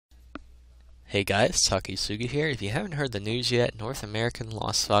Hey guys, TakuyaSugi here. If you haven't heard the news yet, North American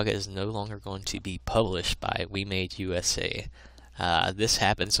Lost Saga is no longer going to be published by Wemade USA. This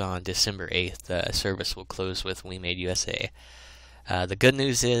happens on December 8th. The service will close with Wemade USA. The good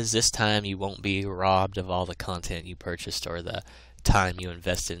news is this time you won't be robbed of all the content you purchased or the time you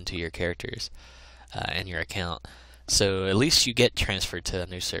invested into your characters and your account. So at least you get transferred to a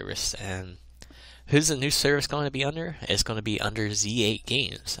new service. And who's the new service going to be under? It's going to be under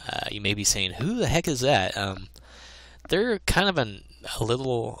Z8games. You may be saying, who the heck is that? They're kind of a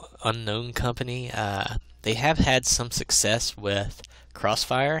little unknown company. They have had some success with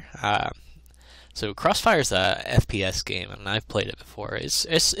Crossfire. So Crossfire's a FPS game, and I've played it before.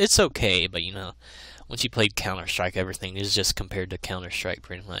 It's okay, but you know, once you played Counter-Strike, everything is just compared to Counter-Strike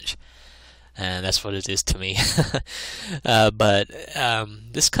pretty much. And that's what it is to me. But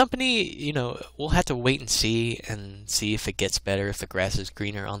this company, you know, we'll have to wait and see if it gets better, if the grass is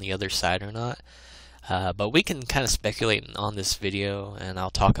greener on the other side or not. But we can kind of speculate on this video, and I'll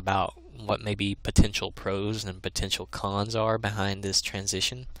talk about what maybe potential pros and potential cons are behind this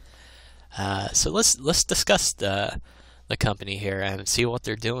transition. So let's discuss the company here and see what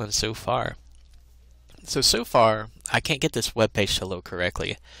they're doing so far. So far, I can't get this webpage to load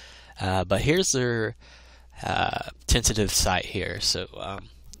correctly. But here's their tentative site here. So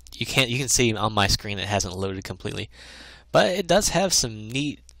you can see on my screen it hasn't loaded completely, but it does have some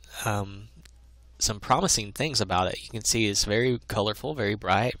neat, some promising things about it. You can see it's very colorful, very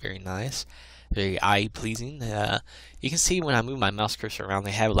bright, very nice, very eye-pleasing. You can see when I move my mouse cursor around,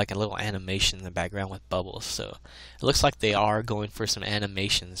 they have like a little animation in the background with bubbles. So it looks like they are going for some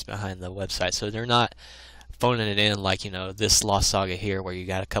animations behind the website. So they're not phoning it in like, you know, this Lost Saga here where you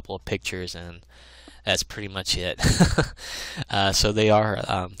got a couple of pictures and that's pretty much it. So they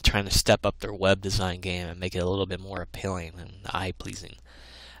are trying to step up their web design game and make it a little bit more appealing and eye-pleasing.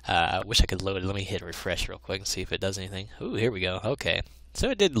 I wish I could load it. Let me hit refresh real quick and see if it does anything. Ooh, here we go. Okay,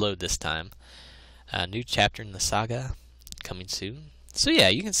 so it did load this time. New chapter in the saga coming soon. So yeah,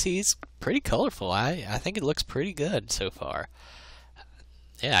 you can see it's pretty colorful. I think it looks pretty good so far.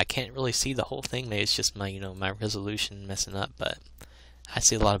 Yeah, I can't really see the whole thing. Maybe it's just my, my resolution messing up, but I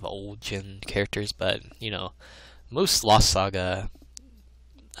see a lot of old gen characters. But you know, most Lost Saga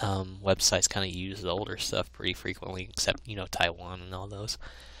websites kind of use the older stuff pretty frequently, except Taiwan and all those.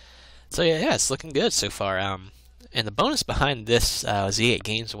 So yeah, it's looking good so far. And the bonus behind this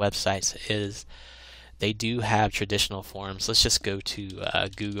Z8games websites is they do have traditional forums. Let's just go to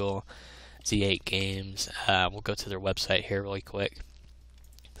Google Z8games. We'll go to their website here really quick.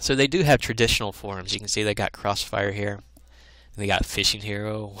 So they do have traditional forums. You can see they got Crossfire here. They got Fishing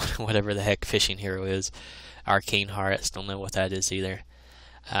Hero, whatever the heck Fishing Hero is. Arcane Hearts, don't know what that is either.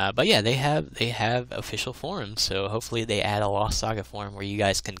 But yeah, they have official forums. So hopefully they add a Lost Saga forum where you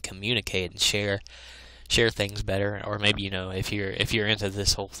guys can communicate and share things better. Or maybe if you're into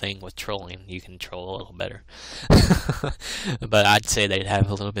this whole thing with trolling, you can troll a little better. But I'd say they'd have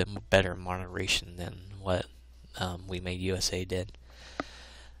a little bit better moderation than what WemadeUSA did.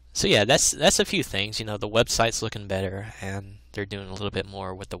 So yeah, that's a few things. The website's looking better, and they're doing a little bit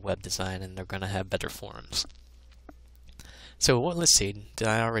more with the web design, and they're going to have better forums. So let's see. Did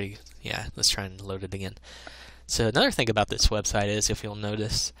I already? Yeah, let's try and load it again. So another thing about this website is, if you'll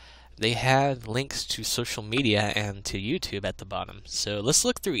notice, they have links to social media and to YouTube at the bottom. So let's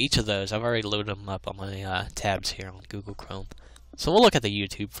look through each of those. I've already loaded them up on my tabs here on Google Chrome. So we'll look at the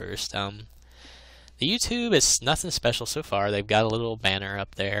YouTube first. The YouTube is nothing special so far. They've got a little banner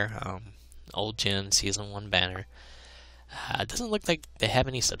up there, Old Gen Season 1 banner. It doesn't look like they have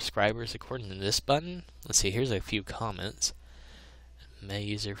any subscribers according to this button. Let's see, here's a few comments. My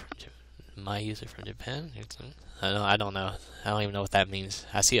user from Japan? I don't know. I don't even know what that means.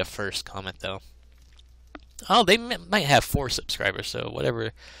 I see a first comment, though. Oh, they might have 4 subscribers, so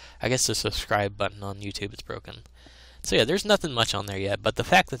whatever. I guess the subscribe button on YouTube is broken. So yeah, there's nothing much on there yet, but the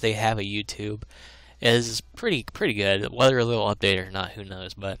fact that they have a YouTube is pretty good. Whether a little update or not, who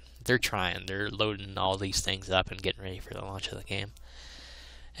knows, but they're trying. They're loading all these things up and getting ready for the launch of the game.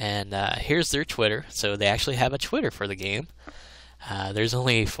 And here's their Twitter. So they actually have a Twitter for the game. There's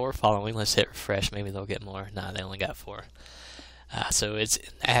only 4 following. Let's hit refresh. Maybe they'll get more. Nah, they only got 4. So it's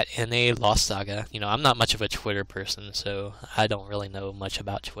at NA Lost Saga. I'm not much of a Twitter person, so I don't really know much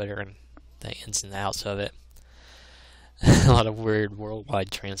about Twitter and the ins and outs of it. A lot of weird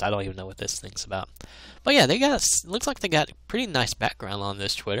worldwide trends. I don't even know what this thing's about. But yeah, looks like they got a pretty nice background on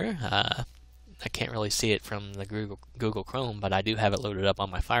this Twitter. I can't really see it from the Google Chrome, but I do have it loaded up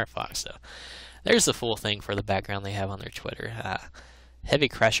on my Firefox. So there's the full thing for the background they have on their Twitter. Heavy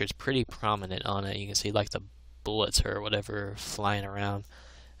Crasher is pretty prominent on it. You can see like the bullets or whatever flying around.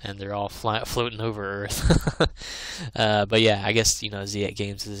 and they're all floating over Earth. But yeah, I guess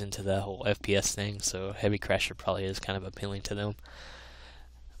Z8games is into the whole FPS thing, so Heavy Crasher probably is kind of appealing to them.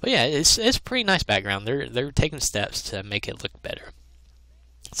 But yeah, it's pretty nice background. They're taking steps to make it look better.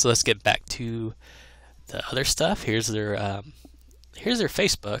 So let's get back to the other stuff. Here's their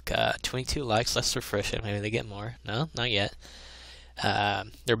Facebook. 22 likes. Let's refresh it. Maybe they get more. No, not yet.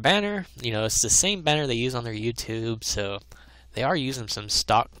 Their banner, it's the same banner they use on their YouTube, so they are using some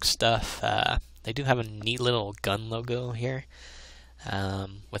stock stuff. They do have a neat little gun logo here,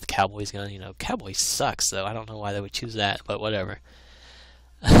 with Cowboys gun. Cowboys sucks, though. I don't know why they would choose that, but whatever.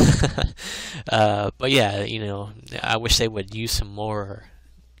 But yeah, I wish they would use some more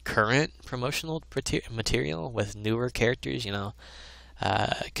current promotional material with newer characters,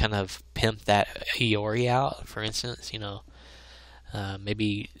 kind of pimp that Iori out, for instance,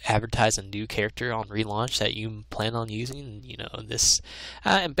 maybe advertise a new character on relaunch that you plan on using.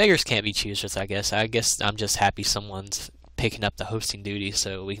 And beggars can't be choosers, I guess. I'm just happy someone's picking up the hosting duty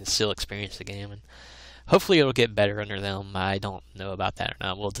so we can still experience the game, and hopefully it'll get better under them. I don't know about that or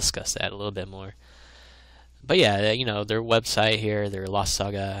not. We'll discuss that a little bit more. But yeah, their website here, their Lost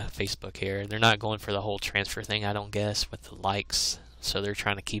Saga Facebook here, they're not going for the whole transfer thing, I don't guess, with the likes. So they're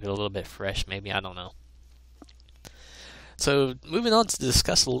trying to keep it a little bit fresh, maybe, I don't know. So moving on to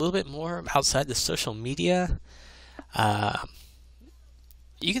discuss a little bit more outside the social media,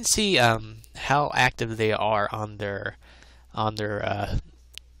 you can see how active they are on their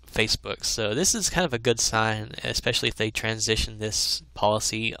Facebook. So this is kind of a good sign, especially if they transition this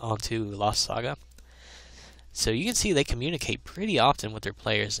policy onto Lost Saga. So you can see they communicate pretty often with their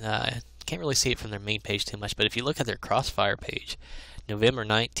players. Can't really see it from their main page too much, but if you look at their Crossfire page, November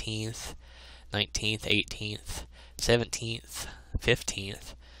 19th, 18th, 17th,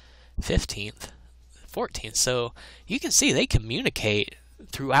 15th, 15th, 14th. So you can see they communicate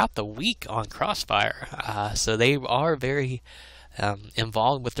throughout the week on Crossfire. So they are very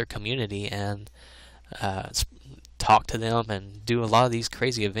involved with their community and talk to them and do a lot of these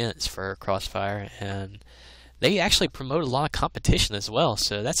crazy events for Crossfire, and they actually promote a lot of competition as well.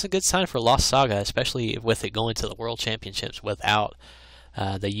 So that's a good sign for Lost Saga, especially with it going to the World Championships without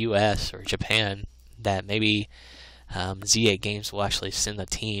the US or Japan, that maybe Z8games will actually send a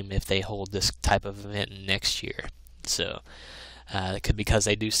team if they hold this type of event next year. So it could, because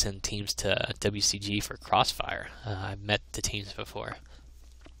they do send teams to WCG for Crossfire. I've met the teams before.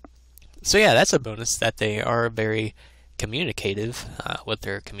 So yeah, that's a bonus that they are very communicative with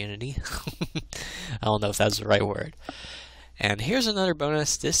their community. I don't know if that's the right word. And here's another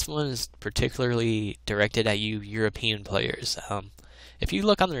bonus. This one is particularly directed at you European players. If you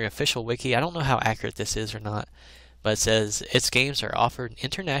look on their official wiki, I don't know how accurate this is or not, but it says its games are offered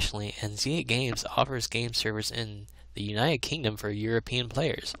internationally, and Z8games offers game servers in the United Kingdom for European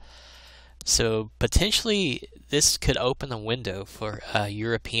players. So potentially this could open a window for a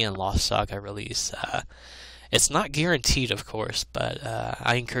European Lost Saga release. It's not guaranteed, of course, but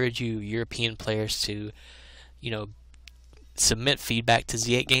I encourage you European players to, submit feedback to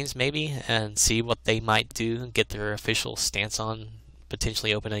Z8games maybe and see what they might do and get their official stance on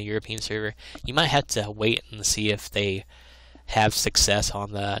potentially open a European server. You might have to wait and see if they have success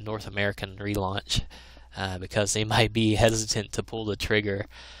on the North American relaunch, because they might be hesitant to pull the trigger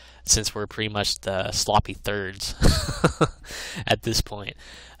since we're pretty much the sloppy thirds at this point.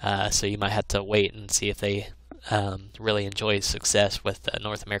 So you might have to wait and see if they really enjoy success with the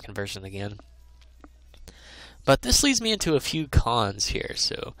North American version again. But this leads me into a few cons here.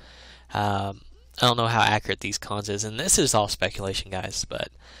 So I don't know how accurate these cons is, and this is all speculation, guys, but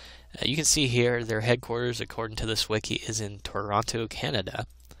you can see here their headquarters, according to this wiki, is in Toronto, Canada.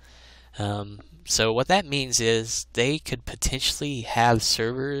 So what that means is they could potentially have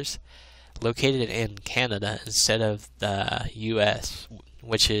servers located in Canada instead of the US,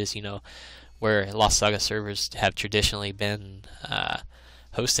 which is, where Lost Saga servers have traditionally been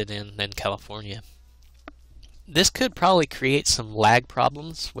hosted in California. This could probably create some lag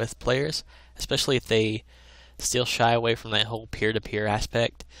problems with players, especially if they still shy away from that whole peer-to-peer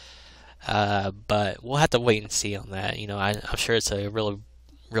aspect. But we'll have to wait and see on that. I'm sure it's a real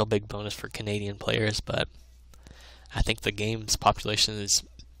big bonus for Canadian players, but I think the game's population is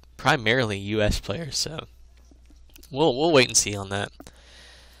primarily US players, so we'll wait and see on that.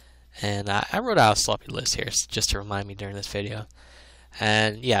 And I wrote out a sloppy list here just to remind me during this video.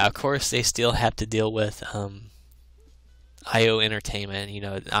 And yeah, of course they still have to deal with IO Entertainment,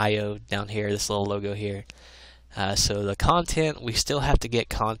 IO down here, this little logo here. So the content, we still have to get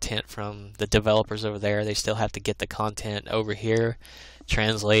content from the developers over there. They still have to get the content over here,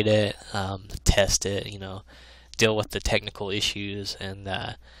 translate it, test it, deal with the technical issues and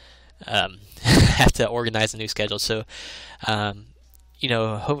have to organize a new schedule. So, you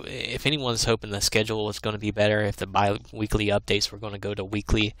know, if anyone's hoping the schedule is going to be better, if the bi-weekly updates were going to go to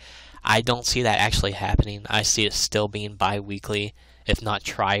weekly, I don't see that actually happening. I see it still being bi-weekly, if not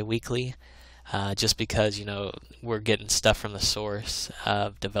tri-weekly, just because, you know, we're getting stuff from the source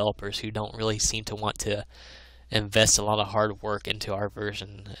of developers who don't really seem to want to invest a lot of hard work into our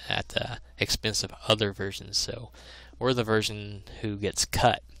version at the expense of other versions. So we're the version who gets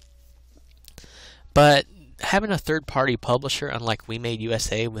cut. But having a third-party publisher, unlike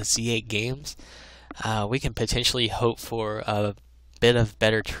WemadeUSA with Z8games, we can potentially hope for a bit of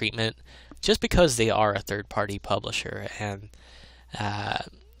better treatment just because they are a third-party publisher, and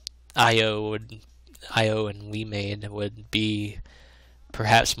IO and Wemade would be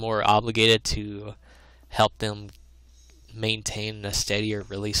perhaps more obligated to help them maintain a steadier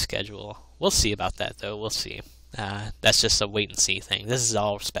release schedule. We'll see about that, though. We'll see. That's just a wait-and-see thing. This is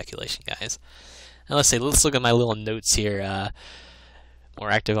all speculation, guys. Now let's look at my little notes here.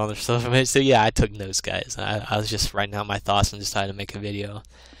 More active on the stuff. So yeah, I took notes, guys. I was just writing out my thoughts and decided to make a video.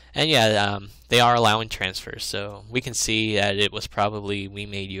 And yeah, they are allowing transfers, so we can see that it was probably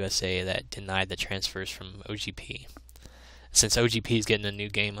WemadeUSA that denied the transfers from OGP. Since OGP is getting a new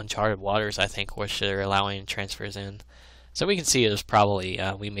game, Uncharted Waters, I think, which they're allowing transfers in. So we can see it was probably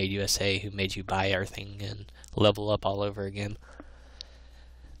WemadeUSA who made you buy everything and level up all over again.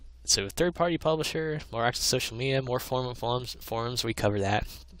 So third-party publisher, more active social media, more forums, we cover that.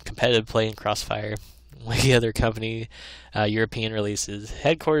 Competitive play in Crossfire, the other company, European releases,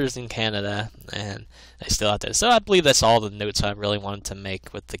 headquarters in Canada, and they still out there. So I believe that's all the notes I really wanted to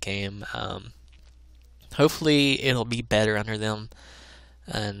make with the game. Hopefully it'll be better under them,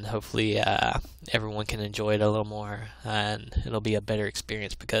 and hopefully everyone can enjoy it a little more, and it'll be a better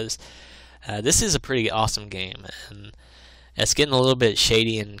experience, because this is a pretty awesome game, and it's getting a little bit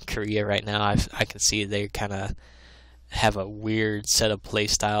shady in Korea right now. I can see they kind of have a weird set of play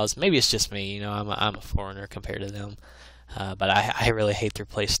styles. Maybe it's just me, you know, I'm a foreigner compared to them, but I really hate their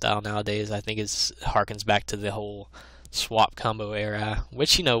play style nowadays. I think it harkens back to the whole swap combo era,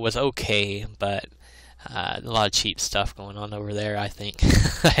 which, you know, was okay, but a lot of cheap stuff going on over there, I think.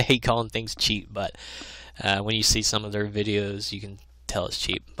 I hate calling things cheap, but when you see some of their videos, you can tell it's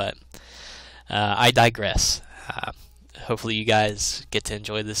cheap. But I digress. Hopefully you guys get to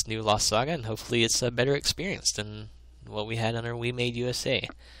enjoy this new Lost Saga, and hopefully it's a better experience than what we had under WemadeUSA.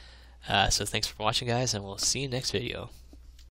 So thanks for watching, guys, and we'll see you next video.